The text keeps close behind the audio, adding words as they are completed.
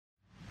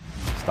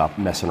Stop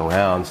messing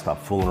around,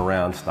 stop fooling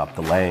around, stop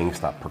delaying,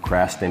 stop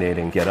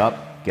procrastinating. Get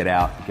up, get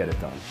out, get it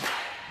done.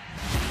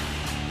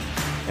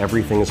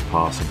 Everything is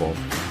possible,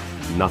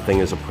 nothing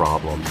is a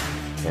problem,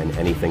 and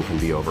anything can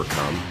be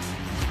overcome.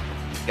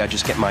 I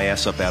just get my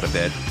ass up out of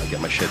bed, I get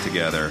my shit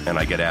together, and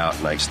I get out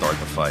and I start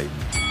the fight.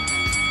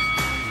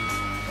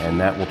 And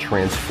that will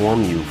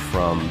transform you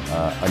from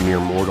a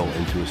mere mortal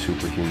into a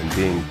superhuman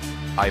being.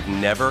 I've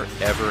never,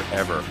 ever,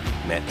 ever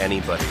met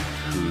anybody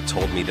who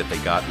told me that they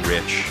got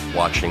rich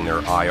watching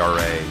their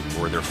IRA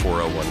or their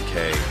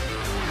 401k.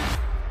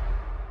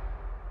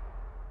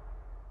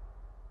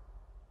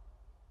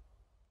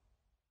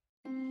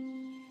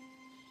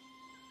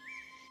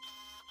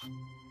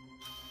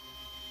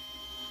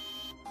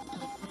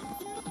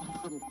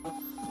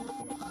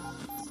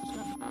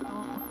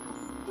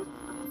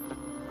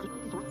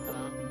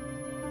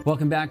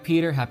 Welcome back,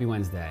 Peter. Happy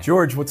Wednesday.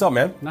 George, what's up,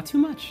 man? Not too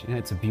much.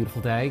 It's a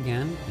beautiful day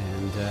again,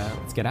 and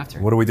let's get after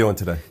it. What are we doing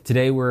today?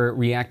 Today we're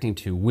reacting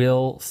to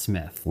Will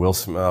Smith. Will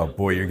Smith. Oh,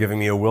 boy, you're giving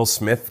me a Will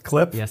Smith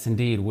clip? Yes,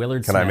 indeed.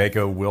 Willard Can Smith. I make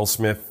a Will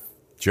Smith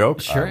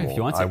joke? Sure, if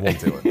you want to. I won't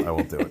do it. I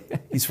won't do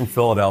it. He's from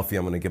Philadelphia.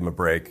 I'm going to give him a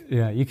break.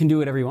 Yeah, you can do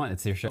whatever you want.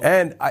 It's your show.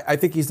 And I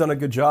think he's done a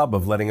good job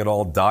of letting it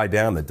all die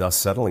down, the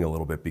dust settling a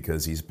little bit,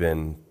 because he's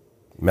been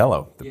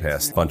mellow the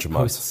past bunch of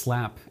months.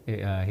 Post-slap,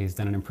 he's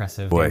done an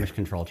impressive damage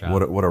control job.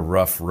 What a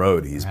rough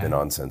road he's been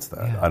on since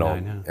that. Yeah, I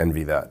don't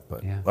envy that.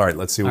 But all right,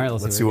 let's see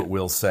what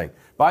Will's saying.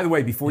 By the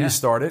way, before you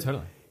start it,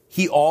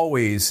 he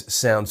always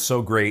sounds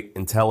so great,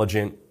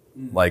 intelligent,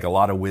 like a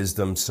lot of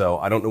wisdom. So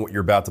I don't know what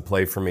you're about to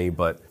play for me,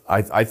 but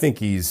I think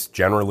he's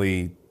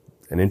generally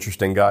an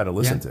interesting guy to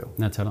listen to.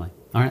 No, totally.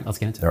 All right, let's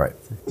get into it. All right.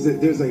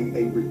 There's a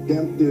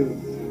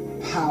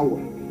redemptive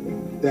power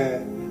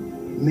that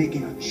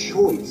making a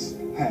choice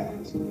has.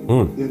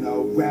 You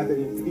know, rather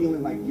than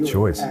feeling like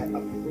you're at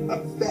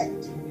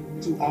effect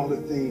to all the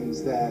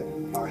things that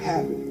are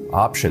happening.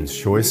 Options,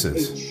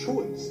 choices. A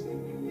choice.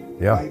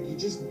 Yeah. Right? You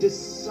just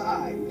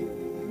decide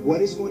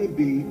what it's going to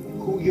be,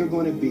 who you're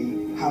going to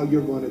be, how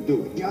you're going to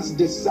do it. Just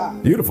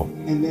decide. Beautiful.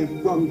 And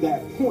then from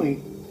that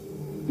point,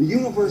 the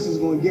universe is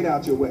going to get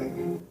out your way.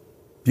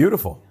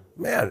 Beautiful.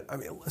 Man, I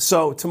mean,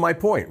 so to my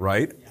point,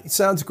 right? It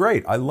sounds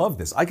great. I love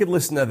this. I could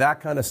listen to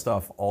that kind of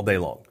stuff all day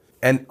long.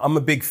 And I'm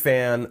a big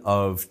fan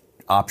of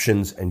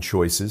options and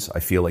choices.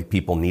 I feel like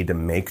people need to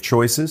make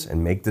choices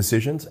and make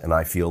decisions. And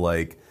I feel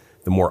like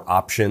the more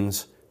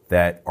options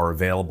that are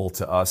available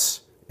to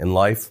us in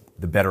life,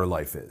 the better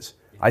life is.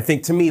 I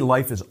think to me,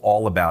 life is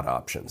all about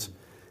options.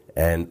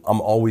 And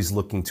I'm always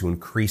looking to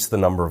increase the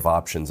number of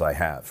options I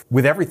have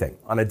with everything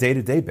on a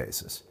day-to-day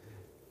basis.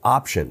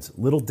 Options,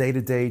 little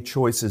day-to-day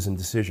choices and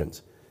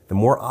decisions. The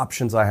more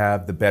options I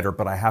have, the better,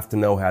 but I have to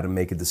know how to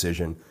make a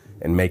decision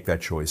and make that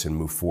choice and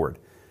move forward.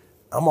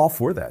 I'm all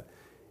for that.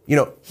 You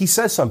know, he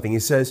says something. He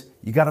says,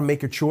 you got to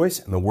make a choice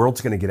and the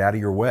world's going to get out of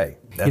your way.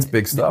 That's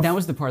big stuff. That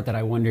was the part that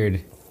I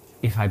wondered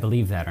if I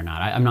believe that or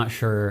not. I'm not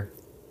sure.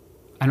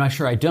 I'm not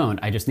sure I don't.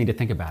 I just need to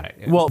think about it.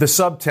 Well, the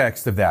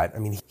subtext of that, I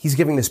mean, he's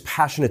giving this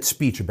passionate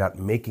speech about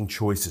making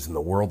choices and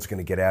the world's going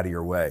to get out of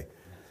your way.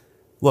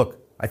 Look,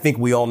 I think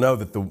we all know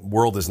that the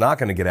world is not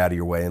going to get out of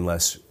your way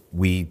unless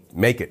we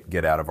make it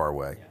get out of our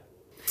way.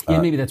 Yeah,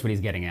 maybe that's what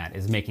he's getting at,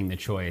 is making the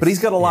choice. But he's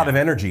got a lot of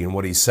energy in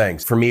what he's saying.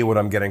 For me, what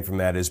I'm getting from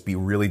that is be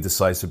really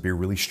decisive, be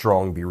really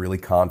strong, be really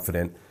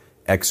confident,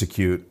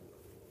 execute,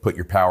 put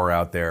your power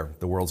out there.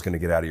 The world's going to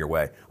get out of your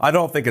way. I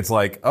don't think it's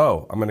like,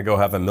 oh, I'm going to go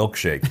have a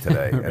milkshake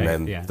today, and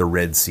then the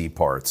Red Sea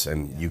parts,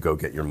 and you go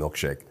get your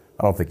milkshake.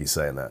 I don't think he's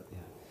saying that.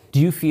 Do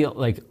you feel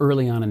like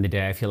early on in the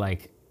day, I feel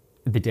like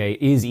the day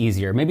is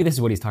easier. Maybe this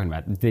is what he's talking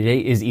about. The day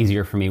is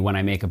easier for me when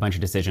I make a bunch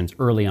of decisions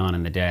early on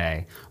in the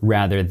day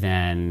rather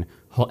than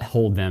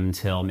hold them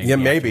till maybe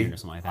the afternoon or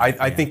something like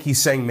that. I think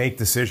he's saying make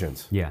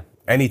decisions. Yeah.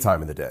 Any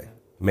time of the day.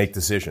 Make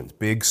decisions.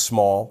 Big,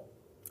 small,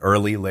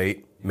 early,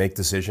 late, make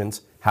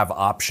decisions. Have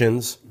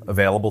options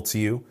available to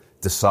you.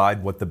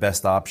 Decide what the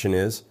best option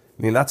is.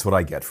 I mean, that's what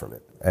I get from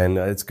it. And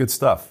it's good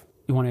stuff.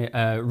 You want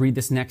to read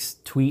this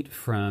next tweet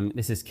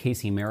this is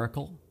Casey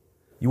Miracle.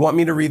 You want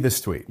me to read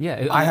this tweet?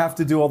 Yeah. I have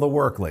to do all the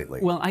work lately.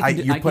 Well, I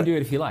can do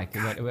it if you like.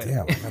 God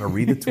damn, I got to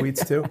read the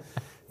tweets too?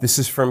 This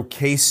is from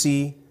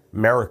Casey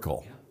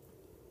Miracle.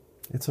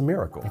 It's a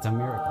miracle. It's a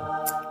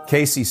miracle.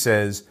 Casey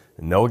says,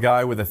 know a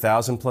guy with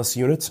 1,000+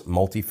 units,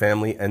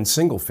 multifamily and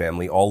single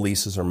family, all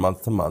leases are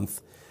month to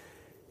month.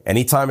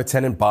 Anytime a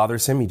tenant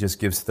bothers him, he just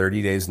gives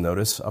 30 days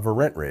notice of a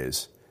rent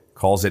raise.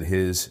 Calls it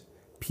his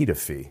PETA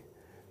fee.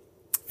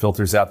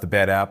 Filters out the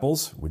bad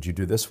apples. Would you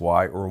do this?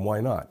 Why or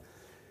why not?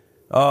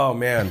 Oh,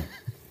 man.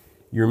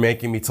 You're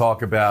making me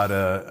talk about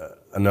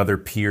another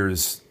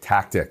peer's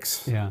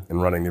tactics in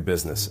running their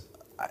business.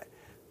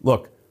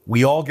 Look,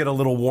 we all get a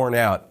little worn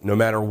out, no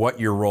matter what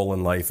your role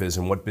in life is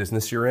and what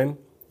business you're in.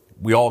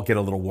 We all get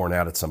a little worn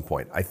out at some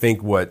point. I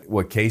think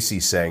what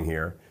Casey's saying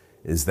here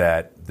is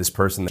that this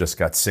person just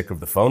got sick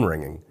of the phone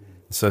ringing.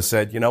 So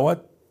said, you know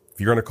what?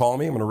 If you're going to call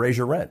me, I'm going to raise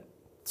your rent.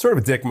 Sort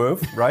of a dick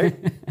move, right?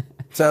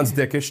 Sounds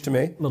dickish to me.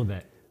 A little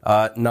bit.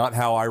 Not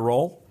how I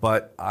roll,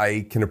 but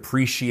I can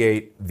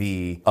appreciate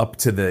the up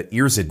to the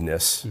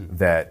earsedness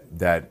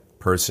that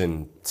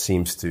person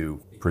seems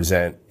to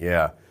present.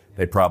 Yeah,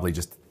 they probably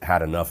just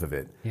had enough of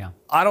it. Yeah.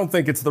 I don't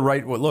think it's the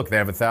right, well, look, they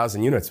have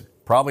 1,000 units.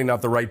 Probably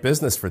not the right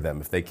business for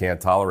them if they can't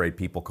tolerate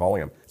people calling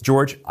them.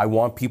 George, I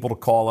want people to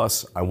call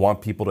us. I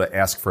want people to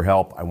ask for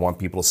help. I want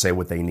people to say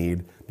what they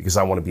need because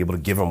I want to be able to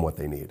give them what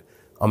they need.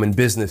 I'm in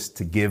business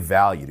to give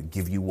value, to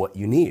give you what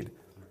you need.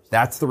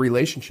 That's the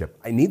relationship.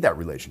 I need that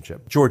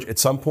relationship. George, at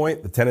some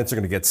point, the tenants are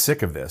going to get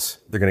sick of this.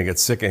 They're going to get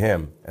sick of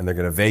him, and they're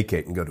going to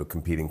vacate and go to a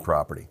competing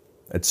property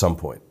at some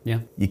point. Yeah.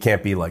 You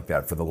can't be like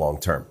that for the long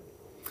term.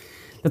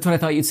 That's what I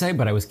thought you'd say,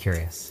 but I was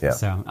curious. Yeah.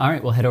 So, all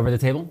right, we'll head over to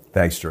the table.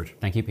 Thanks, George.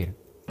 Thank you, Peter.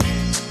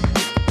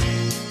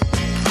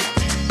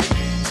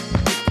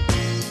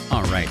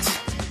 All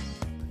right.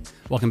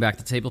 Welcome back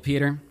to the table,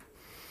 Peter.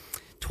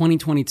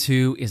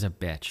 2022 is a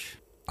bitch.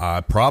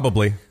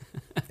 Probably.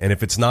 And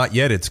if it's not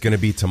yet, it's going to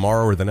be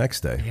tomorrow or the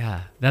next day.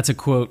 Yeah, that's a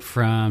quote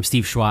from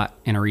Steve Schwat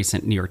in a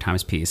recent New York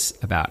Times piece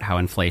about how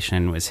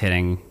inflation was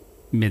hitting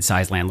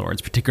mid-sized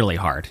landlords particularly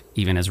hard,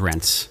 even as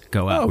rents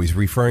go up. Oh, he's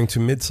referring to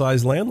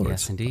mid-sized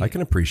landlords. Yes, indeed. I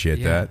can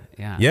appreciate that.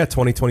 Yeah,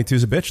 2022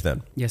 is a bitch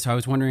then. Yeah, so I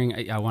was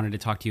wondering, I wanted to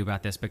talk to you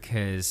about this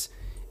because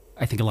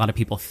I think a lot of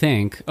people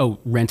think, oh,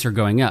 rents are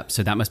going up,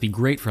 so that must be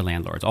great for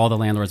landlords. All the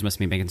landlords must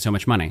be making so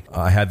much money.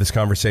 I had this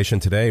conversation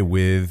today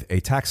with a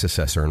tax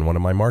assessor in one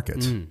of my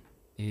markets. Yeah.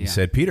 He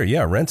said, Peter,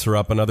 rents are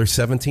up another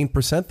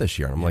 17% this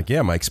year. I'm like,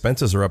 my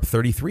expenses are up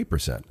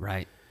 33%.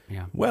 Right,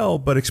 yeah. Well,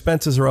 but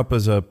expenses are up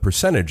as a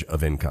percentage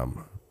of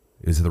income,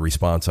 is the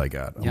response I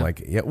got. I'm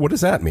like, what does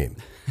that mean?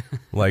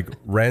 Like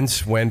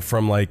rents went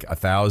from like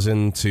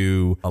 $1,000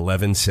 to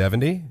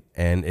 $1,170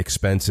 and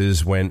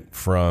expenses went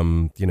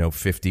from,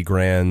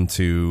 $50,000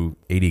 to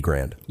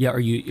 $80,000. Yeah,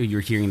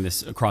 you're hearing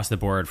this across the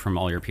board from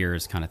all your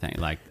peers kind of thing,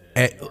 like...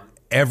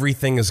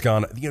 Everything has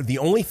gone. The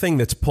only thing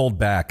that's pulled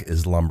back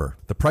is lumber.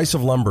 The price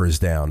of lumber is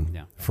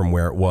down from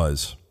where it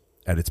was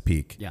at its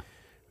peak. Yeah.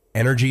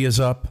 Energy is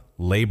up.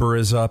 Labor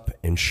is up.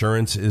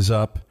 Insurance is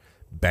up.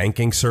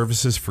 Banking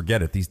services,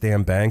 forget it. These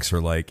damn banks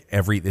are like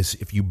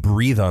if you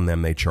breathe on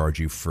them, they charge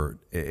you for,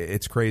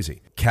 it's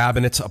crazy.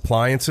 Cabinets,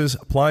 appliances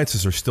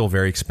are still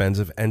very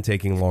expensive and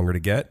taking longer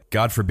to get.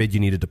 God forbid you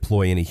need to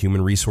deploy any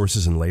human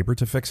resources and labor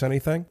to fix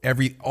anything.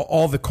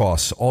 All the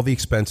costs, all the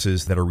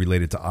expenses that are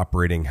related to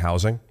operating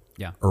housing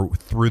are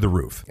through the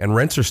roof. And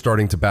rents are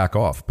starting to back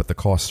off, but the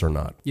costs are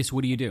not. Yes,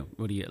 what do you do?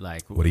 What do you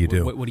like? What do you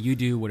do? What do you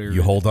do?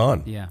 You hold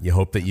on. Yeah. You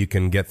hope that you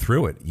can get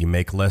through it. You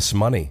make less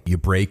money. You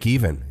break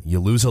even. You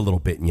lose a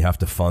little bit and you have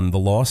to fund the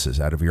losses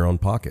out of your own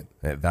pocket.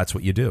 That's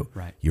what you do.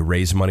 Right. You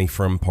raise money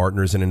from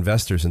partners and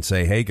investors and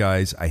say, hey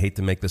guys, I hate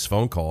to make this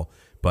phone call,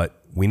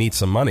 but we need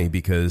some money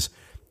because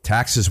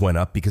taxes went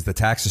up because the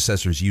tax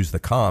assessors used the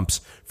comps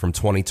from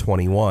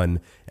 2021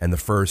 and the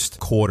first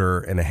quarter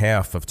and a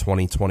half of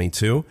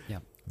 2022. Yeah.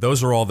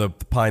 Those are all the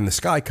pie in the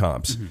sky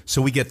comps. Mm-hmm.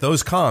 So we get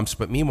those comps,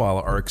 but meanwhile,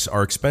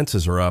 our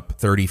expenses are up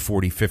 30,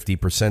 40, 50%,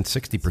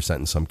 60%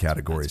 in some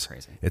categories.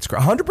 That's crazy. It's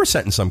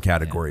 100% in some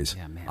categories.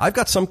 Yeah, man. I've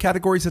got some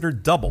categories that are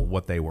double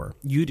what they were.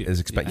 You do?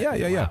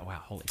 Yeah.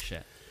 Wow, holy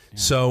shit. Yeah.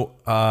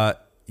 So,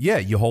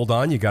 you hold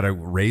on. You got to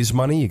raise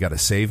money. You got to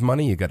save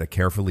money. You got to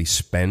carefully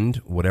spend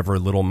whatever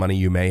little money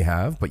you may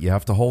have, but you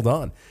have to hold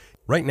on.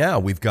 Right now,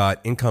 we've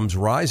got incomes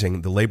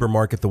rising. The labor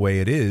market the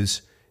way it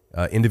is,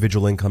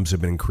 individual incomes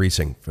have been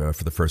increasing for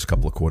the first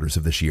couple of quarters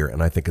of this year,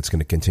 and I think it's going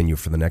to continue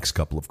for the next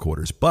couple of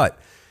quarters. But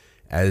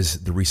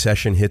as the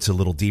recession hits a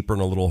little deeper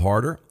and a little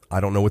harder, I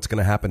don't know what's going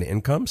to happen to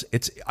incomes.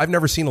 I've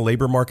never seen a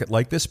labor market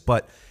like this,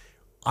 but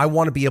I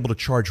want to be able to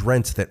charge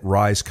rents that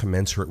rise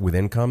commensurate with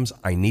incomes.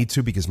 I need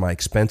to because my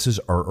expenses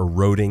are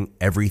eroding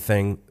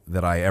everything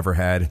that I ever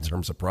had in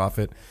terms of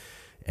profit.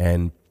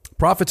 And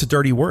profit's a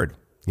dirty word.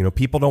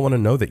 People don't want to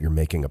know that you're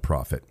making a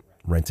profit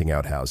renting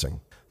out housing.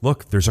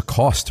 Look, there's a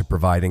cost to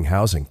providing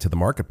housing to the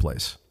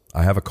marketplace.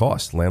 I have a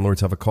cost.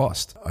 Landlords have a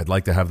cost. I'd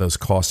like to have those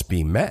costs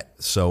be met.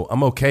 So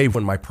I'm okay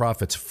when my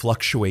profits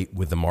fluctuate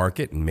with the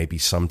market, and maybe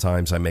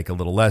sometimes I make a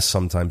little less,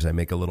 sometimes I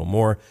make a little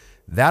more.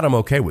 That I'm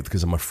okay with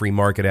because I'm a free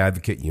market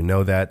advocate. You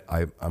know that.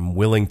 I'm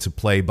willing to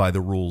play by the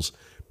rules,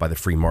 by the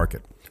free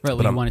market. Right,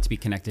 well, you want it to be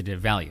connected to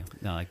value.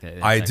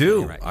 I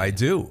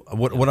do.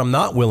 What I'm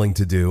not willing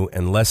to do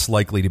and less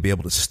likely to be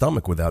able to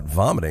stomach without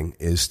vomiting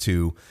is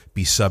to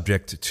be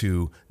subject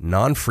to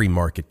non-free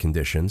market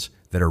conditions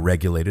that are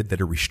regulated,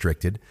 that are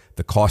restricted.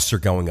 The costs are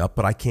going up,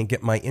 but I can't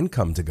get my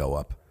income to go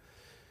up.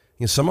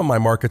 Some of my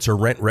markets are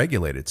rent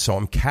regulated, so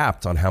I'm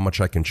capped on how much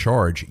I can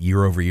charge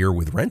year over year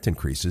with rent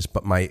increases,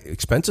 but my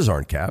expenses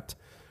aren't capped.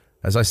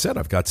 As I said,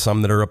 I've got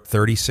some that are up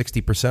 30,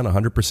 60%,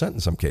 100% in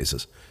some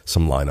cases,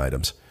 some line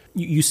items.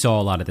 You saw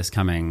a lot of this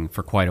coming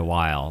for quite a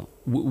while.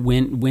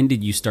 When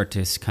did you start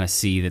to kind of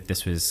see that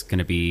this was going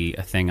to be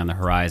a thing on the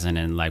horizon,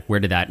 and where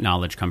did that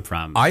knowledge come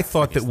from? I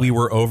thought that we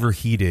were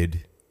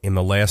overheated in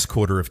the last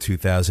quarter of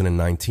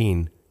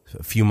 2019,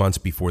 a few months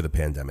before the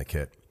pandemic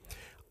hit.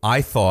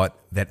 I thought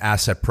that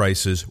asset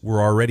prices were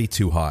already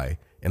too high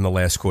in the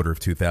last quarter of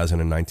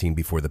 2019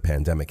 before the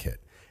pandemic hit.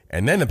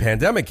 And then the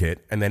pandemic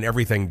hit, and then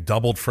everything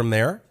doubled from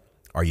there.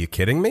 Are you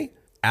kidding me?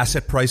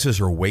 Asset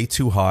prices are way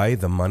too high.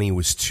 The money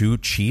was too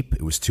cheap.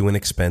 It was too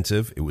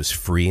inexpensive. It was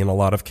free in a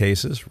lot of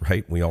cases,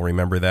 right? We all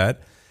remember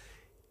that.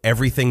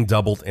 Everything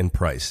doubled in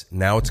price.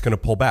 Now it's going to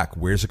pull back.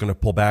 Where's it going to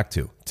pull back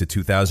to? To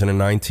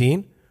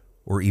 2019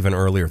 or even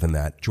earlier than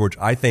that? George,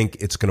 I think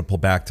it's going to pull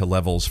back to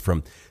levels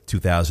from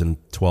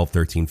 2012,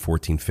 13,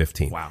 14,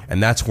 15. Wow.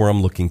 And that's where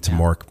I'm looking to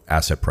mark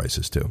asset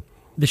prices to.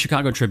 The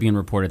Chicago Tribune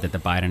reported that the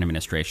Biden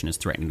administration is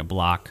threatening to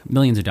block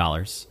millions of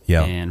dollars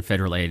in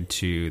federal aid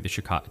to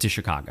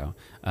Chicago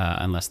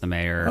unless the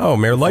mayor... Oh,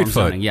 Mayor Lightfoot.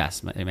 Zoning.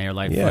 Yes, Mayor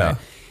Lightfoot. Yeah.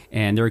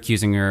 And they're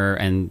accusing her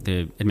and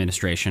the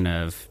administration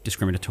of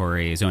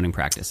discriminatory zoning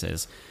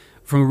practices.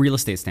 From a real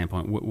estate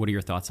standpoint, what are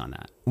your thoughts on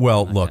that?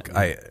 Well, look,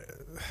 I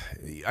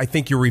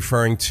think you're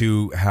referring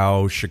to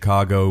how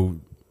Chicago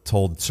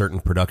told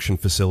certain production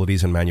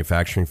facilities and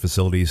manufacturing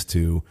facilities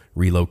to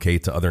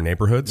relocate to other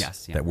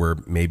neighborhoods that were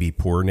maybe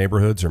poorer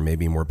neighborhoods or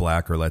maybe more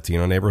Black or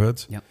Latino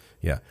neighborhoods. Yep.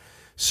 Yeah.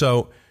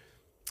 So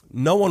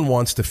no one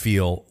wants to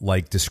feel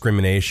like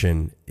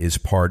discrimination is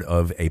part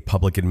of a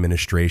public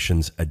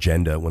administration's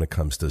agenda when it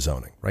comes to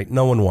zoning, right?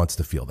 No one wants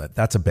to feel that.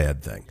 That's a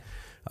bad thing.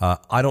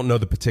 I don't know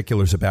the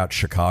particulars about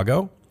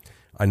Chicago.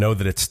 I know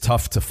that it's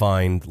tough to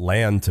find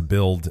land to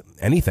build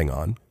anything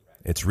on.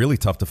 It's really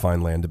tough to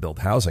find land to build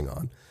housing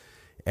on.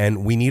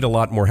 And we need a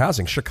lot more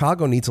housing.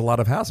 Chicago needs a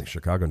lot of housing.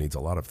 Chicago needs a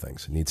lot of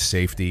things. It needs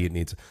safety. It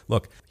needs...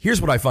 Look, here's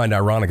what I find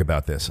ironic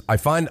about this. I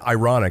find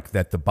ironic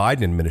that the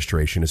Biden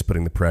administration is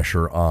putting the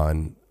pressure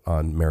on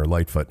Mayor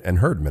Lightfoot and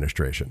her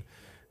administration.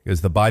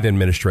 Because the Biden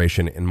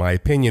administration, in my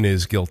opinion,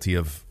 is guilty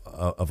of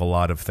a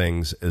lot of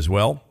things as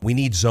well. We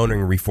need zoning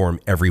reform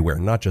everywhere,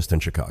 not just in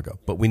Chicago,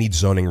 but we need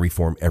zoning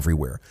reform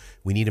everywhere.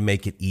 We need to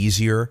make it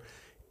easier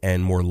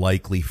and more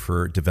likely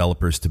for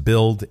developers to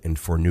build and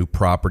for new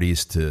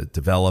properties to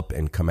develop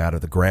and come out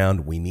of the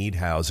ground. We need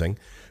housing,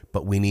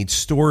 but we need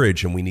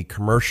storage and we need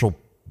commercial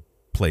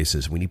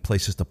places. We need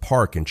places to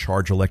park and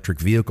charge electric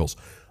vehicles.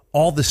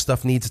 All this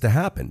stuff needs to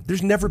happen.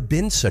 There's never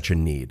been such a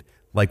need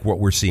like what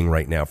we're seeing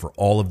right now for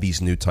all of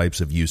these new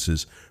types of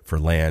uses for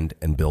land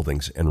and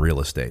buildings and real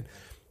estate.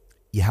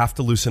 You have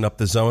to loosen up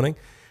the zoning.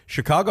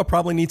 Chicago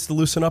probably needs to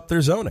loosen up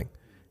their zoning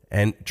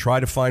and try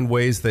to find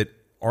ways that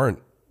aren't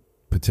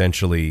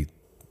potentially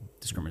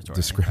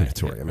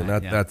discriminatory. Right. I mean,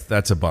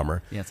 that's a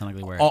bummer. Yeah, it's an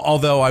ugly word.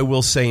 Although I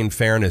will say in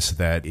fairness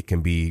that it can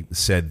be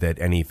said that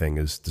anything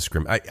is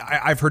discrimination.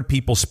 I've heard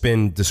people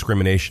spin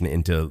discrimination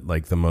into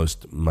like the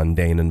most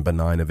mundane and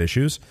benign of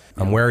issues.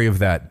 I'm wary of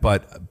that.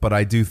 But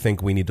I do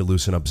think we need to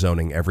loosen up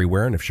zoning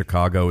everywhere. And if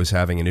Chicago is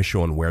having an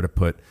issue on where to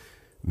put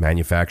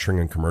manufacturing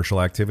and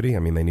commercial activity, I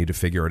mean, they need to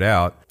figure it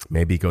out.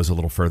 Maybe it goes a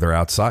little further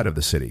outside of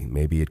the city.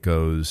 Maybe it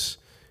goes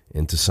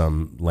into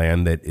some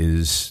land that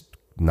is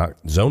not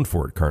zoned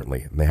for it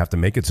currently, and they have to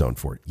make it zoned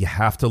for it. You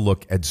have to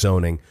look at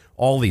zoning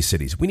all these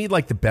cities. We need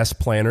like the best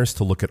planners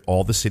to look at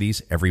all the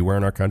cities everywhere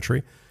in our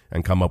country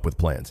and come up with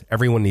plans.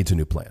 Everyone needs a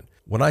new plan.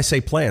 When I say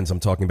plans, I'm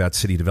talking about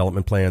city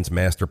development plans,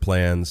 master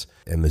plans,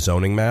 and the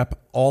zoning map.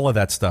 All of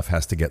that stuff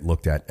has to get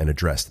looked at and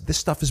addressed. This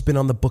stuff has been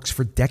on the books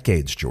for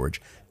decades,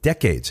 George.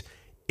 Decades.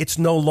 It's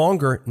no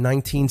longer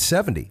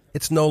 1970.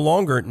 It's no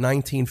longer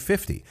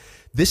 1950.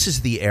 This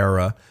is the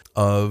era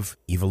of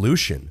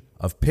evolution,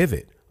 of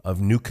pivot, of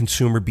new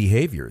consumer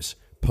behaviors,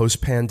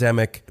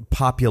 post-pandemic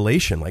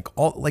population,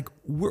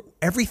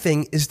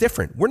 everything is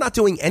different. We're not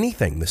doing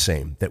anything the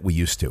same that we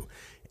used to,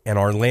 and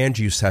our land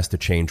use has to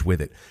change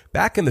with it.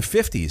 Back in the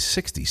 50s,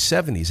 60s,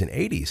 70s, and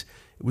 80s,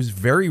 it was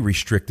very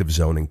restrictive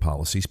zoning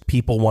policies.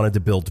 People wanted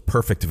to build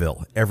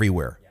Perfectville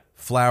everywhere.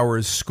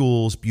 Flowers,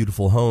 schools,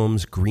 beautiful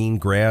homes, green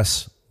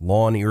grass,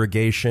 lawn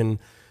irrigation.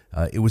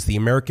 It was the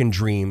American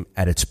dream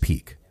at its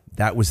peak.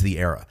 That was the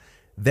era.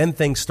 Then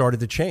things started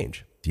to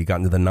change. You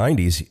got into the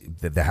 90s,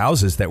 the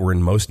houses that were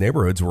in most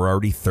neighborhoods were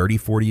already 30,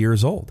 40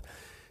 years old.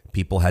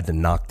 People had to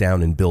knock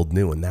down and build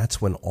new. And that's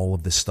when all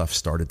of this stuff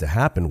started to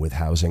happen with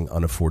housing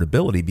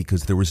unaffordability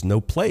because there was no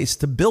place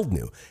to build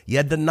new. You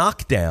had to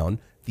knock down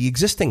the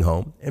existing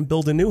home and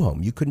build a new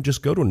home. You couldn't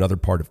just go to another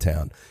part of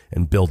town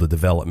and build a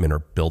development or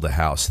build a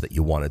house that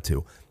you wanted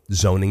to.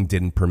 Zoning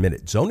didn't permit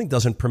it. Zoning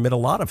doesn't permit a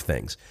lot of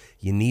things.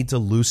 You need to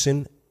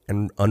loosen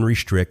and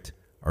unrestrict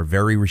our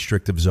very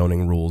restrictive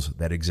zoning rules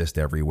that exist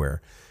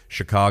everywhere.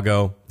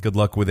 Chicago, good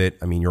luck with it.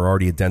 I mean, you're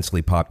already a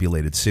densely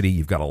populated city.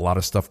 You've got a lot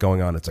of stuff going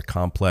on. It's a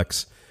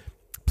complex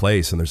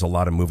place, and there's a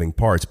lot of moving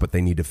parts, but they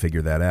need to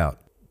figure that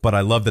out. But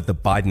I love that the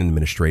Biden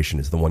administration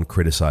is the one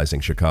criticizing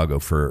Chicago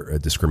for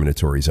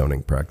discriminatory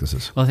zoning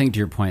practices. Well, I think to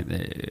your point,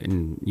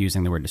 in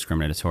using the word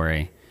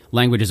discriminatory,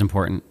 language is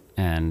important,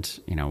 and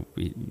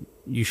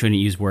you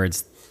shouldn't use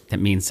words that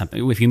mean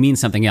something. If you mean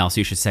something else,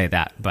 you should say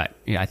that. But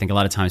I think a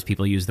lot of times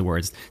people use the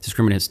words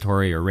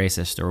discriminatory or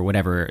racist or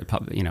whatever,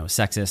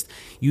 sexist.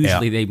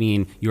 Usually they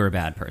mean you're a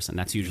bad person.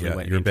 That's usually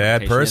what you're a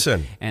bad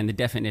person. Is. And the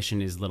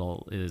definition is a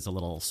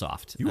little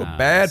soft. You're a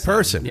bad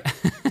person. Yeah.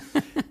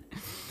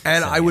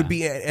 And I would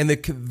be, and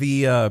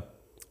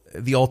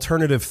the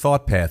alternative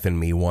thought path in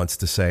me wants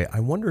to say, I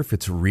wonder if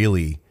it's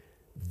really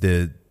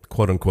the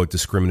quote unquote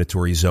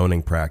discriminatory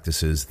zoning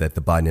practices that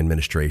the Biden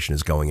administration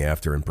is going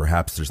after, and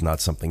perhaps there's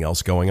not something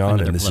else going on,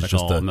 and this is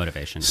just a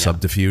motivation,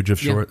 subterfuge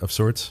of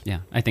sorts. Yeah,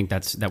 I think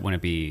that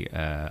wouldn't be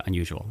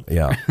unusual.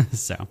 Yeah.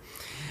 So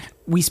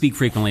we speak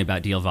frequently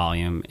about deal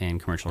volume in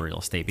commercial real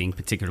estate being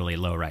particularly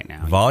low right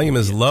now. Volume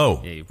is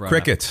low.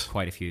 Crickets.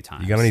 Quite a few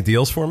times. You got any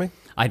deals for me?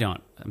 I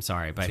don't. I'm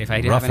sorry, but if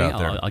I have any,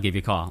 I'll give you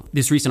a call.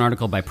 This recent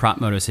article by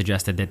PropMoto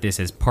suggested that this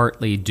is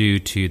partly due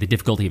to the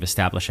difficulty of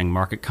establishing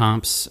market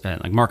comps,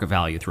 like market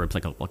value through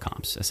applicable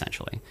comps,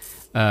 essentially.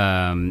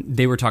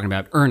 They were talking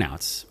about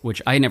earnouts,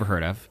 which I had never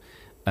heard of.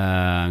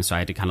 So I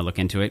had to kind of look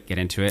into it, get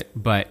into it.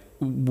 But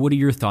what are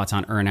your thoughts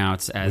on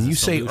earnouts as when you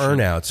say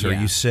earnouts, are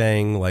you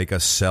saying like a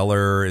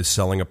seller is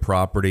selling a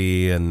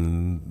property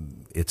and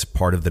it's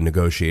part of the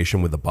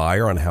negotiation with the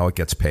buyer on how it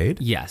gets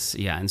paid? Yes,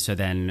 yeah. And so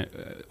then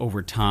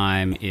over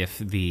time, if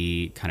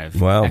the kind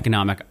of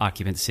economic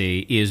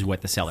occupancy is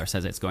what the seller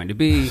says it's going to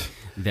be,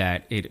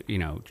 that it,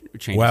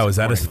 changes. Wow, is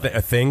that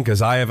a thing?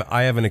 Because I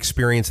haven't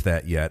experienced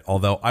that yet,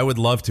 although I would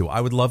love to.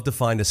 I would love to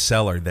find a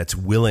seller that's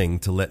willing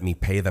to let me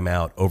pay them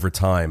out over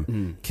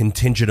time,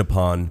 contingent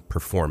upon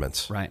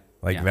performance. Right.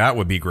 That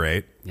would be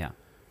great. Yeah.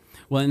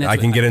 Well, and I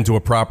can get into a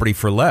property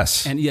for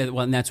less. And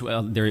and that's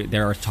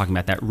they're talking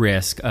about that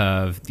risk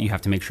of you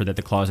have to make sure that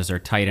the clauses are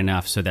tight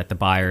enough so that the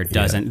buyer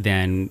doesn't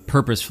then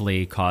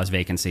purposefully cause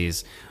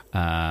vacancies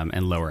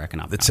and lower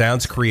economic. It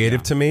sounds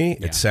creative to me.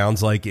 Yeah. It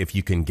sounds like if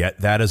you can get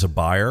that as a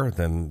buyer,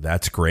 then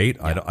that's great.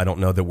 Yeah. I don't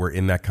know that we're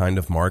in that kind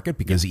of market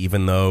because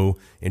even though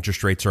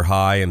interest rates are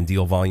high and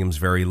deal volume's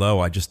very low,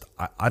 I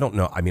don't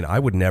know. I mean, I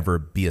would never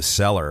be a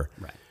seller.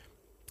 Right.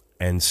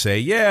 And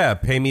say,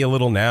 pay me a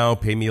little now,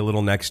 pay me a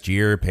little next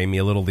year, pay me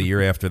a little the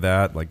year after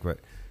that.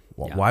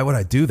 Why would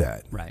I do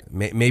that? Right.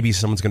 Maybe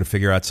someone's going to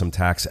figure out some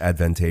tax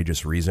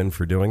advantageous reason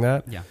for doing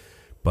that. Yeah.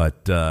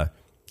 But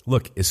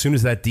look, as soon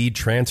as that deed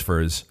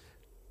transfers,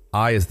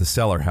 I, as the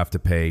seller, have to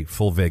pay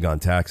full vig on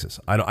taxes.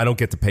 I don't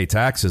get to pay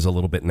taxes a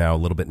little bit now,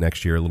 a little bit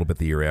next year, a little bit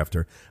the year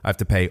after. I have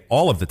to pay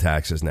all of the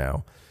taxes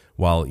now,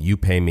 while you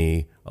pay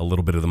me a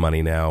little bit of the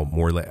money now.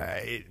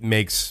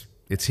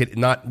 It's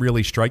not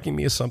really striking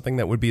me as something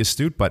that would be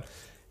astute, but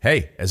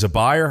hey, as a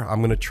buyer, I'm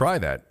going to try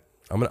that.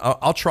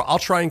 I'll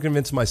try and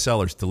convince my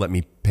sellers to let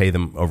me pay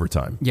them over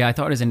time. Yeah, I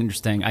thought it was an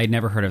interesting. I had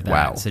never heard of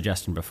that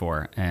suggestion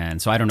before,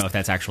 and so I don't know if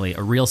that's actually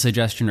a real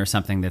suggestion or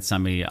something that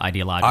somebody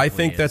ideologically. I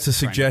think that's a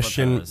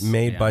suggestion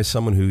made by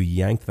someone who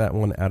yanked that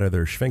one out of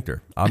their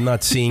sphincter. I'm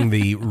not seeing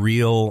the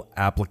real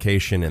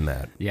application in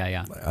that.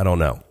 Yeah. I don't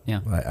know. Yeah,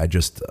 I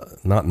just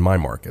not in my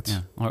markets.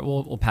 Yeah, all right,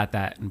 we'll pat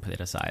that and put it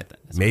aside.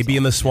 Maybe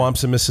in the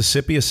swamps of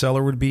Mississippi, a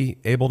seller would be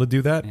able to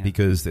do that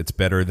because it's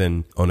better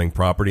than owning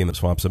property in the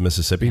swamps of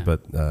Mississippi. Yeah.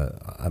 But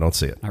I don't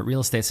see it. Our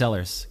real estate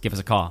sellers, give us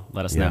a call.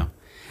 Let us know.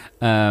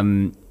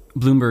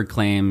 Bloomberg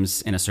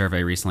claims in a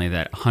survey recently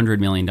that $100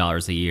 million a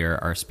year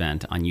are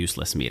spent on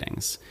useless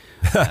meetings.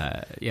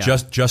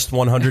 Just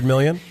 $100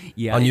 million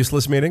on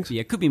useless meetings?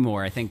 Yeah, it could be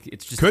more. I think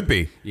it's just... Could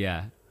be.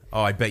 Yeah.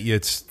 Oh, I bet you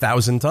it's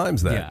 1,000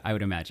 times that. Yeah, I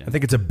would imagine. I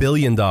think it's $1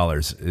 billion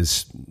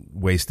is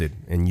wasted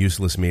in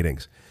useless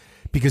meetings.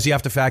 Because you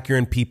have to factor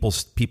in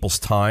people's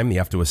time. You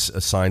have to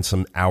assign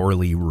some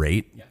hourly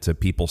rate to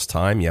people's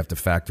time. You have to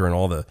factor in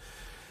all the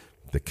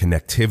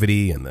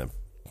connectivity and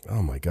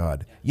oh my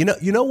God. You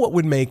know what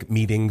would make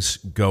meetings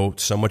go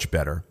so much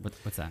better?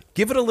 What's that?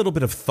 Give it a little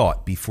bit of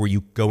thought before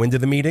you go into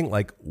the meeting.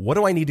 Like, what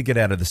do I need to get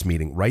out of this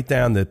meeting? Write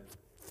down the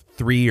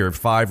 3 or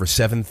 5 or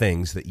 7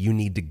 things that you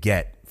need to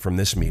get from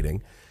this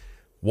meeting.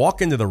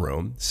 Walk into the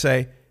room,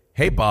 say,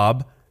 hey,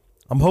 Bob,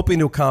 I'm hoping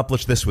to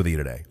accomplish this with you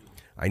today.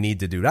 I need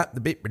to do that.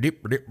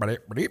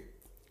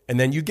 And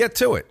then you get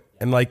to it.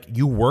 And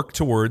you work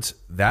towards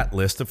that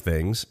list of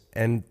things.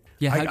 And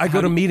I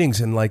go to meetings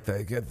and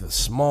the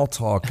small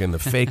talk and the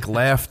fake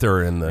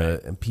laughter and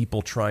and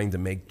people trying to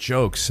make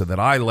jokes so that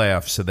I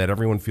laugh so that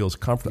everyone feels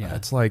comfortable.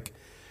 Yeah.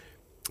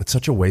 It's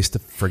such a waste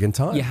of friggin'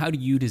 time. Yeah, how do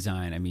you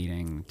design a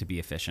meeting to be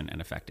efficient and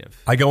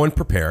effective? I go in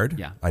prepared.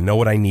 Yeah. I know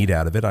what I need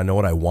out of it. I know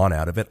what I want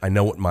out of it. I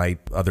know what my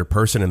other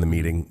person in the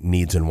meeting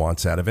needs and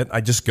wants out of it.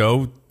 I just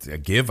go, I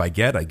give, I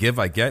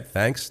get.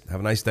 Thanks. Have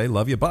a nice day.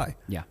 Love you. Bye.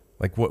 Yeah.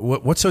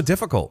 What's so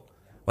difficult?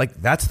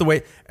 That's the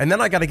way. And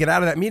then I got to get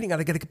out of that meeting. I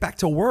got to get back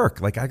to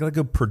work. I got to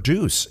go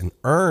produce and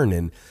earn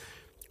and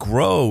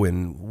grow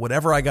and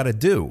whatever I got to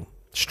do.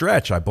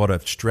 Stretch. I bought a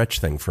stretch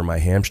thing for my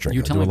hamstring.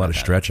 I do a lot of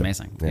stretching. That's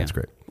amazing. Yeah, it's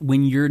great.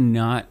 When you're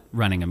not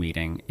running a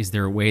meeting, is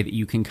there a way that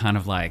you can kind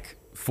of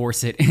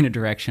force it in a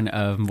direction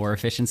of more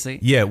efficiency?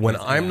 Yeah, when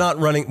I'm not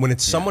running, when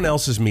it's someone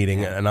else's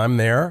meeting and I'm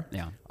there,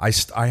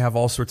 I have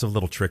all sorts of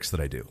little tricks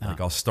that I do.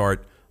 I'll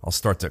start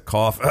to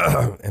cough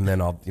and then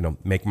I'll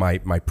make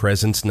my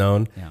presence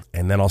known,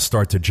 and then I'll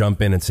start to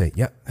jump in and say,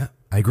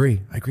 I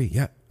agree,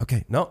 yeah,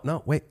 okay,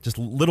 no, wait, just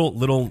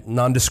little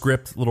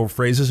nondescript little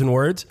phrases and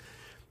words.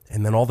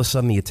 And then all of a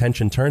sudden the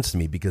attention turns to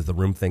me because the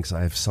room thinks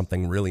I have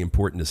something really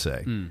important to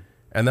say.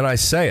 And then I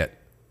say it.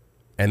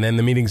 And then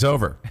the meeting's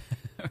over.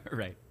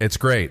 Right. It's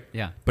great.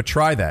 Yeah. But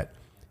try that.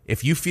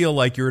 If you feel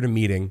like you're at a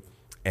meeting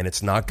and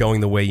it's not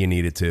going the way you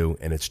need it to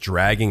and it's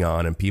dragging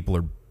on and people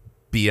are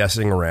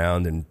BSing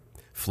around and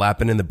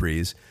flapping in the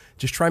breeze.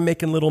 Just try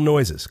making little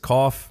noises.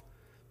 Cough,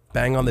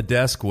 bang on the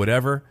desk,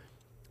 whatever.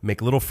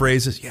 Make little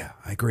phrases. Yeah,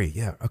 I agree.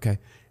 Yeah, okay.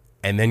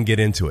 And then get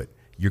into it.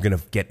 You're going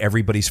to get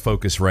everybody's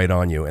focus right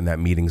on you, and that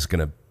meeting's going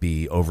to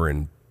be over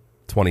in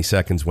 20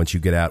 seconds once you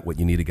get out what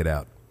you need to get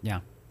out. Yeah,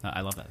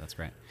 I love that. That's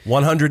great.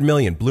 100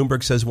 million.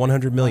 Bloomberg says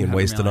 100 million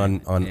wasted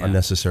on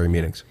unnecessary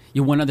meetings.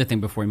 Yeah, one other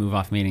thing before we move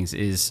off meetings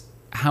is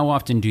how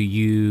often do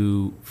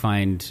you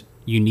find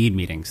you need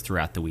meetings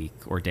throughout the week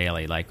or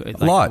daily? Like a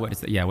lot. What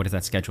is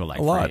that schedule like?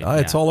 A lot.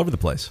 It's all over the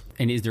place.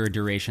 And is there a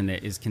duration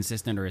that is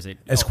consistent, or is it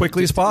as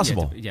quickly as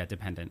possible? Yeah,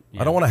 dependent.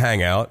 Yeah. I don't want to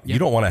hang out. You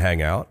don't want to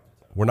hang out.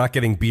 We're not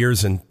getting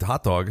beers and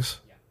hot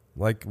dogs.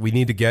 Like, we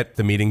need to get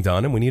the meeting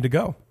done, and we need to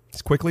go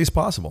as quickly as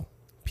possible.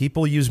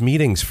 People use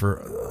meetings for,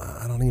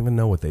 I don't even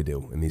know what they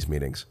do in these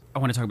meetings. I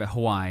want to talk about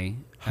Hawaii.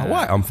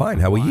 I'm fine.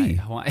 How are you?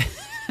 Hawaii.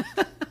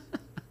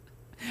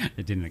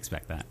 I didn't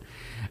expect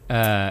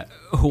that.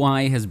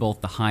 Hawaii has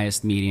both the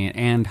highest median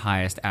and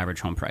highest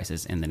average home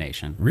prices in the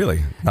nation.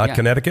 Really? Not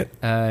Connecticut?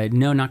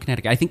 No, not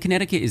Connecticut. I think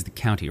Connecticut is the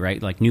county,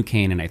 right? Like New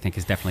Canaan, I think,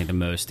 is definitely the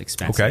most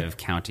expensive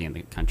county in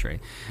the country.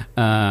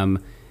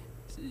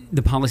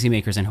 The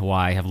policymakers in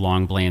Hawaii have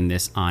long blamed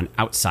this on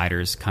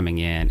outsiders coming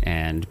in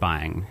and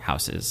buying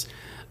houses.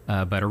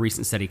 But a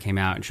recent study came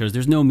out and shows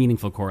there's no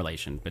meaningful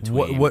correlation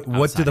between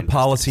What do the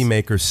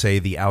policymakers say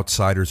the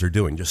outsiders are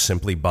doing? Just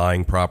simply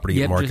buying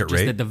property at market just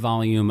rate? That the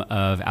volume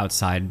of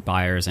outside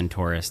buyers and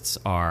tourists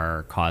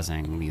are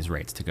causing these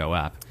rates to go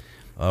up.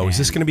 Oh, is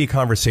this going to be a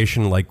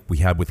conversation like we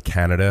had with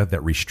Canada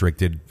that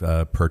restricted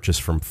purchase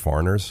from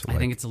foreigners? I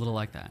think it's a little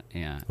like that,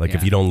 yeah. Like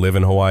if you don't live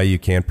in Hawaii, you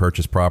can't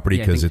purchase property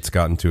because it's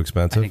gotten too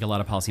expensive? I think a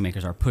lot of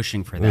policymakers are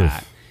pushing for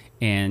that.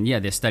 And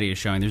this study is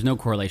showing there's no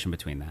correlation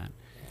between that.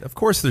 Of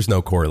course there's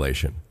no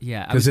correlation.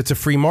 Yeah. Because it's a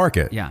free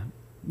market. Yeah.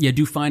 Yeah,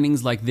 do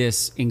findings like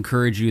this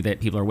encourage you that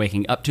people are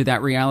waking up to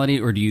that reality,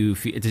 or do you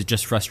feel it's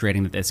just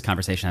frustrating that this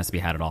conversation has to be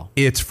had at all?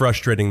 It's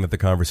frustrating that the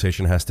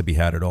conversation has to be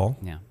had at all.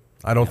 Yeah.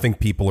 I don't think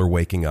people are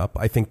waking up.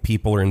 I think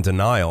people are in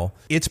denial.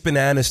 It's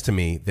bananas to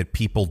me that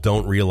people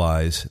don't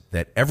realize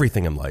that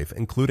everything in life,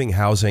 including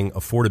housing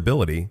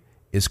affordability,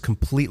 is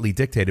completely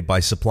dictated by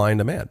supply and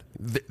demand.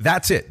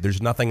 That's it.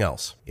 There's nothing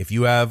else. If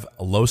you have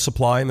a low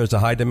supply and there's a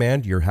high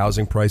demand, your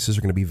housing prices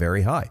are going to be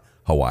very high.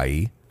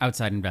 Hawaii.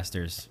 Outside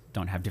investors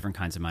don't have different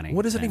kinds of money.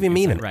 What does it even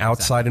mean, an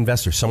outside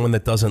investor? Someone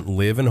that doesn't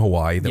live in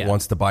Hawaii that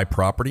wants to buy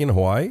property in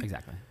Hawaii?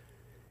 Exactly.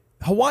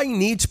 Hawaii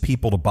needs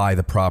people to buy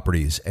the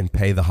properties and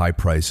pay the high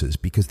prices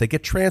because they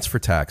get transfer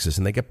taxes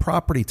and they get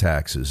property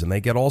taxes and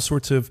they get all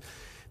sorts of...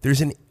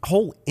 There's a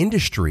whole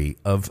industry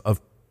of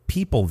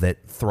people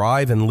that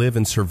thrive and live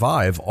and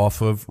survive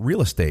off of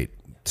real estate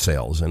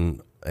sales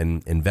and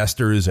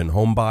investors and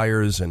home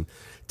buyers and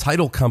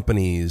title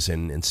companies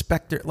and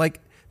inspector. Like,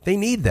 they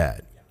need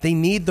that. They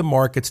need the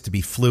markets to be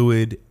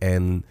fluid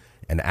and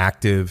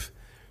active.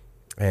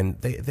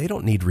 And they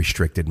don't need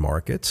restricted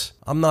markets.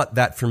 I'm not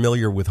that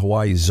familiar with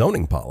Hawaii's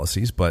zoning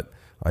policies, but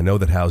I know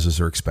that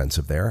houses are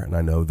expensive there, and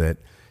I know that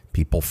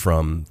people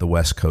from the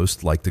West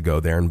Coast like to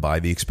go there and buy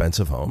the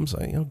expensive homes.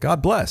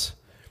 God bless.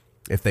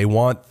 If they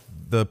want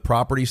the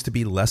properties to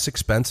be less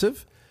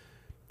expensive,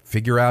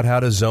 figure out how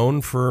to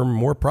zone for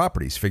more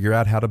properties. Figure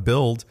out how to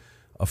build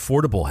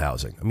affordable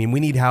housing. I mean,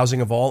 we need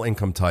housing of all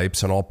income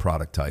types and all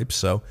product types.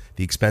 So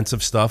the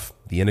expensive stuff,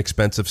 the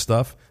inexpensive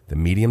stuff, the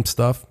medium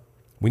stuff,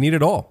 we need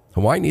it all.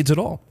 Hawaii needs it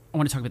all. I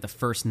want to talk about the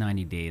first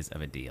 90 days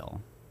of a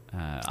deal.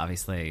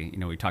 Obviously,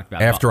 we talked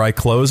about... After I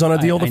close on a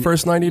deal, the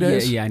first 90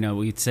 days? Yeah, I know.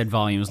 We said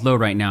volume is low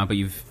right now, but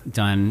you've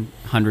done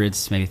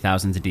hundreds, maybe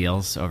thousands of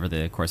deals over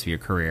the course of your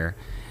career.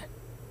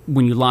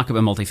 When you lock up a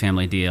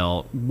multifamily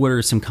deal, what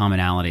are some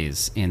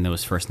commonalities in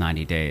those first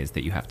 90 days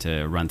that you have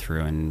to run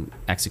through and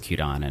execute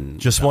on? And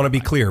just want to be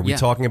clear. Are we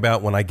talking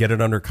about when I get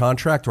it under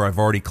contract or I've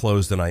already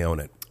closed and I own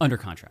it? Under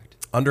contract.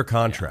 Under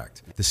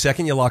contract. Yeah. The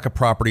second you lock a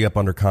property up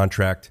under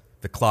contract,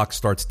 the clock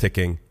starts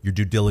ticking. Your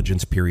due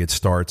diligence period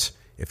starts.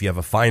 If you have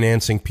a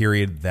financing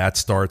period,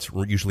 that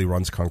usually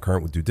runs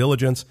concurrent with due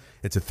diligence.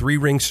 It's a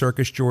 3-ring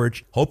circus,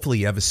 George. Hopefully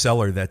you have a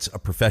seller that's a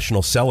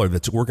professional seller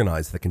that's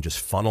organized that can just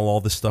funnel all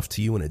this stuff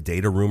to you in a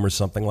data room or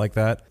something like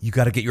that. You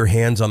got to get your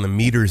hands on the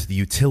meters, the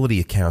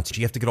utility accounts.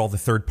 You have to get all the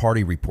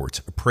third-party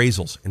reports,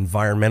 appraisals,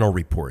 environmental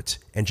reports,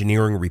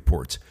 engineering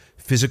reports,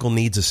 physical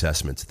needs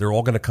assessments. They're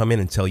all going to come in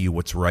and tell you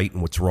what's right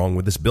and what's wrong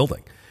with this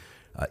building.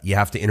 You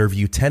have to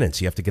interview tenants.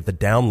 You have to get the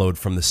download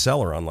from the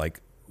seller on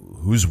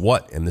who's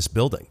what in this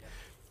building.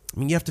 I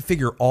mean, you have to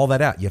figure all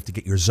that out. You have to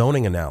get your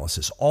zoning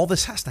analysis. All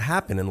this has to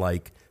happen in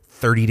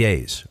 30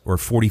 days or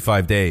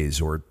 45 days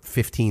or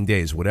 15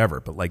 days, whatever,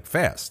 but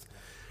fast.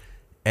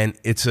 And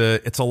it's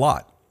a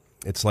lot.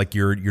 It's like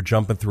you're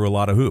jumping through a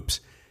lot of hoops.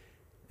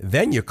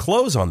 Then you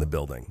close on the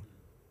building.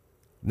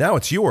 Now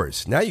it's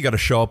yours. Now you got to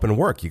show up and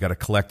work. You got to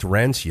collect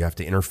rents. You have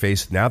to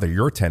interface. Now they're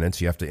your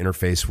tenants. You have to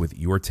interface with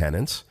your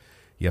tenants.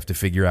 You have to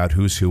figure out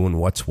who's who and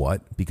what's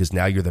what, because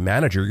now you're the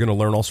manager. You're going to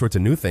learn all sorts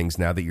of new things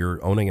now that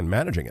you're owning and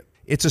managing it.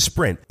 It's a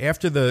sprint.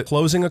 After the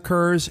closing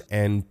occurs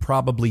and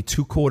probably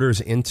 2 quarters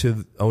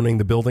into owning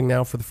the building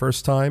now for the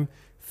first time,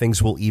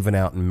 things will even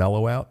out and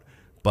mellow out.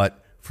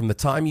 But from the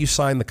time you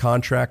sign the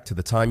contract to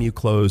the time you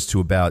close to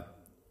about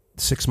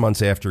 6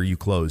 months after you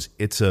close,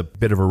 it's a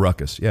bit of a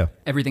ruckus. Yeah.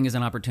 Everything is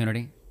an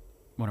opportunity.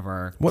 One of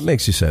our What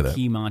makes you say that?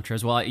 Key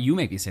mantras. Well, you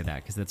make me say that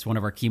because that's one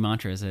of our key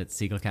mantras at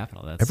Siegel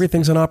Capital.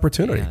 Everything's an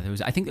opportunity. Yeah,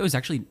 I think it was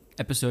actually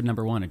episode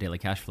number 1 of Daily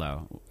Cash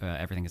Flow.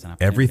 Everything is an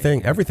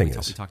opportunity. Everything we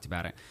is. We talked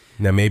about it.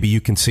 Now, maybe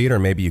you can see it or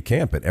maybe you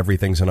can't, but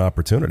everything's an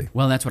opportunity.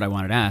 Well, that's what I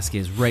wanted to ask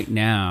is right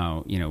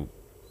now,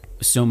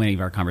 so many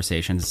of our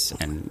conversations,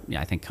 and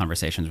I think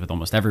conversations with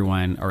almost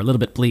everyone, are a little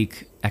bit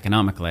bleak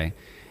economically.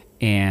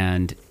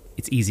 And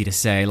it's easy to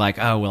say, like,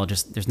 oh, well,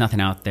 just there's nothing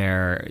out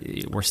there.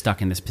 We're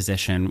stuck in this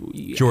position.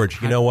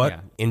 George, you know what? Yeah.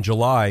 In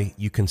July,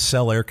 you can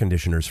sell air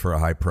conditioners for a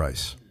high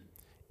price.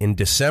 In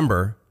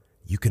December,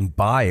 you can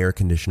buy air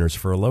conditioners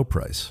for a low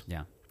price.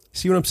 Yeah.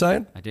 See what I'm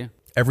saying? I do.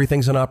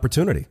 Everything's an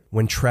opportunity.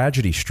 When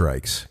tragedy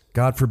strikes,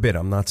 God forbid,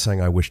 I'm not saying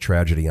I wish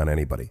tragedy on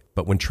anybody,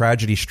 but when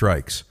tragedy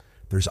strikes,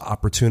 there's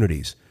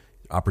opportunities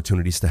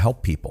to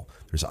help people.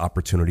 There's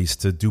opportunities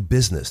to do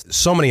business.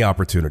 So many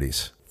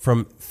opportunities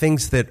from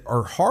things that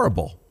are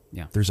horrible.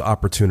 Yeah. There's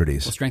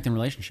opportunities. Well, strengthen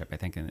relationship, I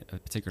think,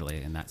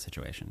 particularly in that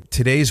situation.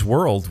 Today's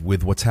world,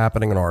 with what's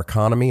happening in our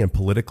economy and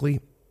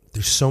politically,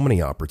 there's so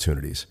many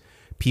opportunities.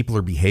 People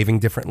are behaving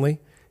differently.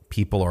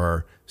 People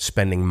are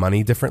spending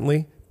money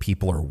differently.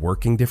 People are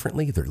working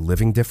differently. They're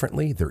living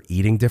differently. They're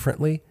eating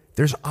differently.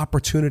 There's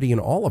opportunity in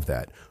all of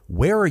that.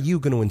 Where are you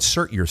going to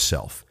insert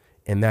yourself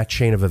in that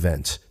chain of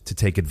events to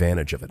take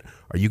advantage of it?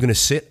 Are you going to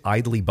sit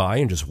idly by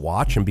and just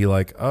watch and be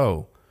like,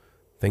 oh,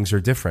 things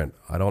are different.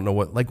 I don't know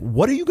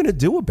what are you going to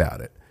do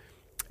about it?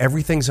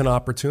 Everything's an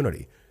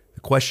opportunity. The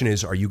question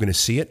is, are you going to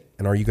see it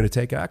and are you going to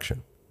take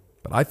action?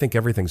 But I think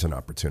everything's an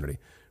opportunity.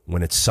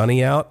 When it's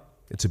sunny out,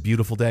 it's a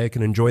beautiful day. I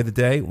can enjoy the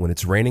day. When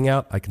it's raining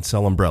out, I can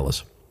sell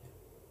umbrellas.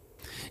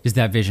 Does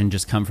that vision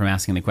just come from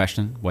asking the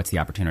question, what's the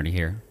opportunity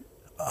here?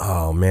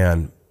 Oh,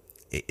 man.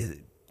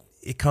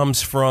 It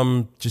comes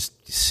from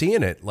just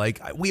seeing it.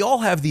 Like, we all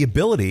have the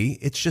ability.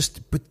 It's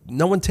just, but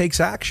no one takes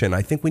action.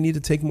 I think we need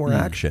to take more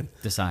action.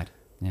 Decide.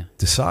 Yeah.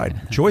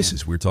 Decide.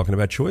 Choices. We were talking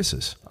about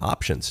choices,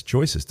 options,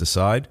 choices.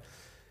 Decide.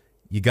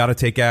 You got to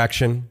take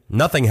action.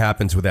 Nothing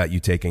happens without you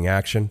taking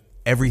action.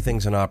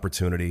 Everything's an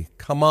opportunity.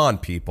 Come on,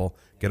 people.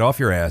 Get off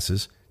your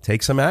asses.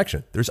 Take some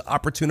action. There's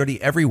opportunity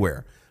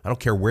everywhere. I don't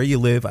care where you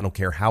live. I don't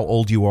care how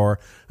old you are.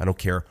 I don't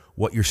care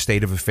what your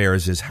state of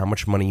affairs is, how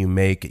much money you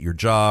make at your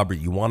job or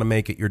you want to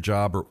make at your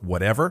job or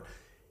whatever.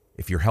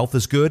 If your health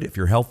is good, if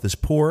your health is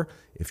poor,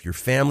 if your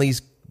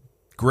family's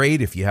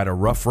great, if you had a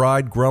rough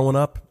ride growing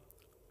up,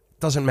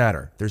 doesn't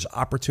matter. There's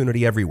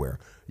opportunity everywhere.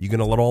 Are you going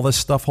to let all this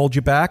stuff hold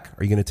you back? Or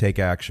are you going to take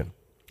action?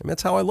 I mean,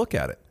 that's how I look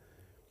at it.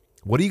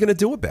 What are you going to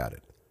do about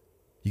it?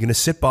 You going to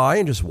sit by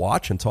and just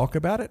watch and talk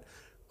about it?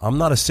 I'm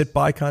not a sit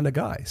by kind of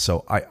guy.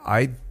 So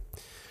I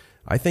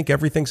think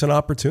everything's an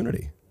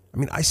opportunity. I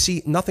mean, I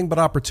see nothing but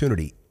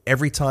opportunity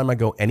every time I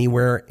go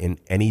anywhere in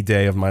any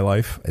day of my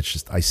life. It's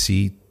just I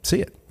see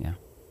it. Yeah.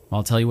 Well,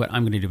 I'll tell you what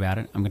I'm going to do about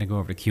it. I'm going to go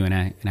over to Q&A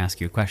and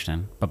ask you a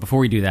question. But before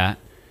we do that,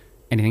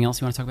 anything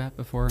else you want to talk about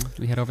before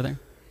we head over there?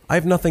 I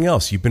have nothing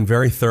else. You've been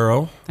very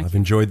thorough. I've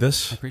enjoyed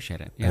this. I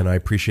appreciate it. Yeah. And I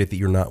appreciate that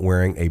you're not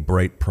wearing a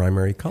bright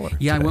primary color.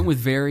 Yeah, today. I went with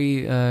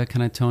very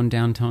kind of toned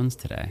down tones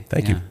today.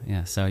 Thank you.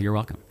 Yeah, so you're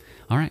welcome.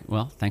 All right.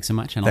 Well, thanks so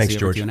much. And I'll see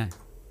you over Q&A.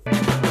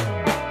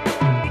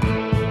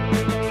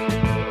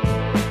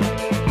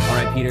 All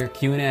right, Peter,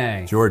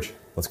 Q&A. George,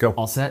 let's go.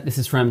 All set. This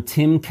is from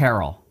Tim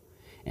Carroll.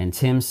 And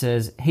Tim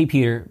says, hey,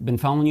 Peter, been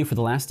following you for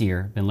the last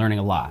year. Been learning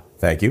a lot.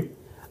 Thank you.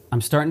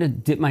 I'm starting to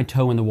dip my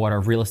toe in the water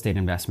of real estate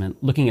investment,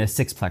 looking at a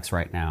sixplex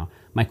right now.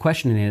 My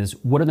question is,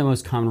 what are the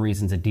most common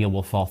reasons a deal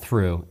will fall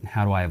through, and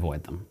how do I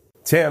avoid them?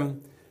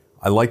 Tim,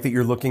 I like that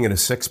you're looking at a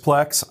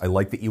sixplex. I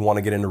like that you want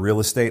to get into real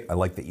estate. I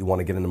like that you want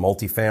to get into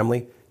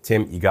multifamily.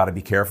 Tim, you got to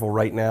be careful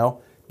right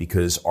now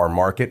because our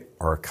market,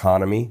 our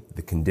economy,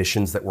 the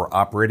conditions that we're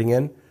operating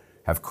in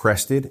have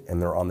crested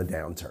and they're on the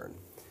downturn.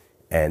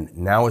 And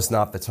now is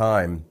not the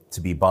time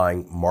to be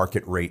buying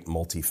market rate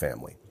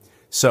multifamily.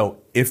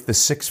 So if the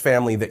six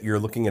family that you're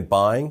looking at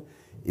buying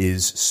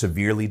is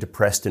severely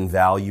depressed in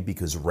value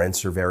because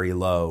rents are very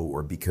low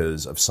or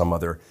because of some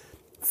other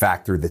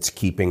factor that's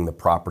keeping the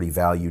property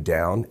value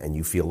down and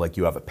you feel like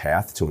you have a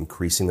path to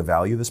increasing the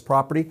value of this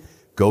property,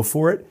 go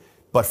for it.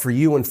 But for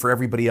you and for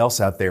everybody else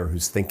out there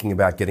who's thinking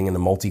about getting into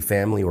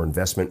multifamily or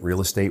investment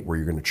real estate where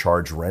you're going to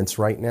charge rents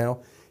right now,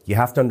 you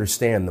have to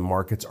understand the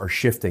markets are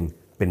shifting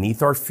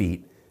beneath our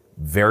feet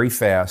very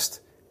fast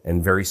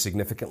and very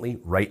significantly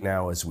right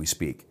now as we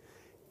speak.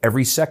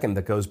 Every second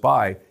that goes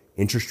by,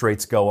 interest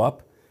rates go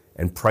up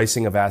and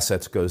pricing of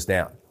assets goes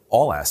down.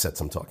 All assets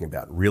I'm talking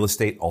about, real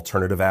estate,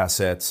 alternative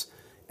assets,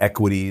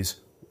 equities,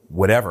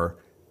 whatever.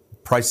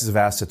 Prices of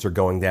assets are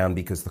going down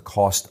because the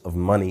cost of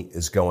money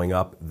is going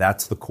up.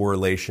 That's the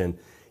correlation.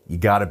 You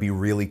got to be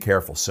really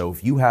careful. So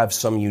if you have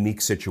some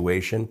unique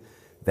situation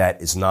that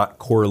is not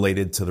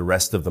correlated to the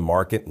rest of the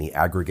market and the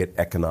aggregate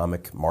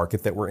economic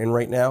market that we're in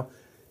right now,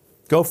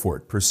 go for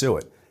it, pursue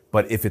it.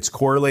 But if it's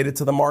correlated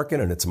to the market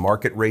and it's a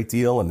market rate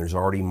deal and there's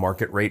already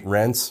market rate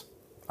rents,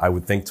 I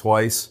would think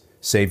twice.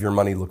 Save your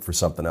money, look for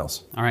something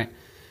else. All right.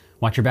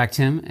 Watch your back,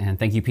 Tim, and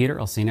thank you, Peter.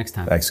 I'll see you next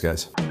time. Thanks,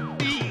 guys.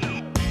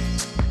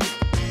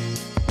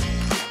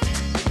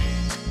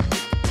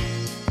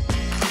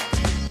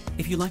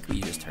 If you like what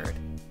you just heard,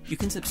 you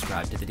can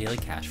subscribe to The Daily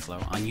Cash Flow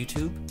on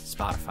YouTube,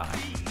 Spotify,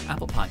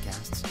 Apple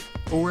Podcasts,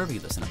 or wherever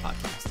you listen to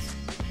podcasts.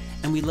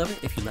 And we'd love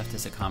it if you left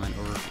us a comment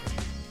or review.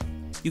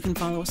 You can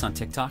follow us on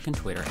TikTok and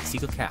Twitter at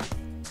SiegelCap,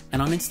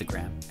 and on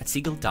Instagram at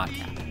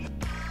Siegel.cap.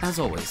 As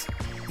always,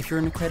 if you're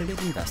an accredited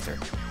investor,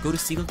 go to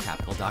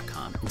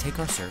SiegelCapital.com and take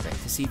our survey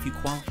to see if you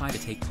qualify to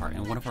take part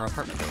in one of our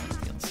apartment building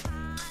deals.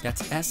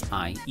 That's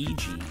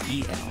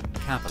SIEGEL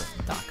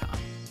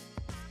Capital.com.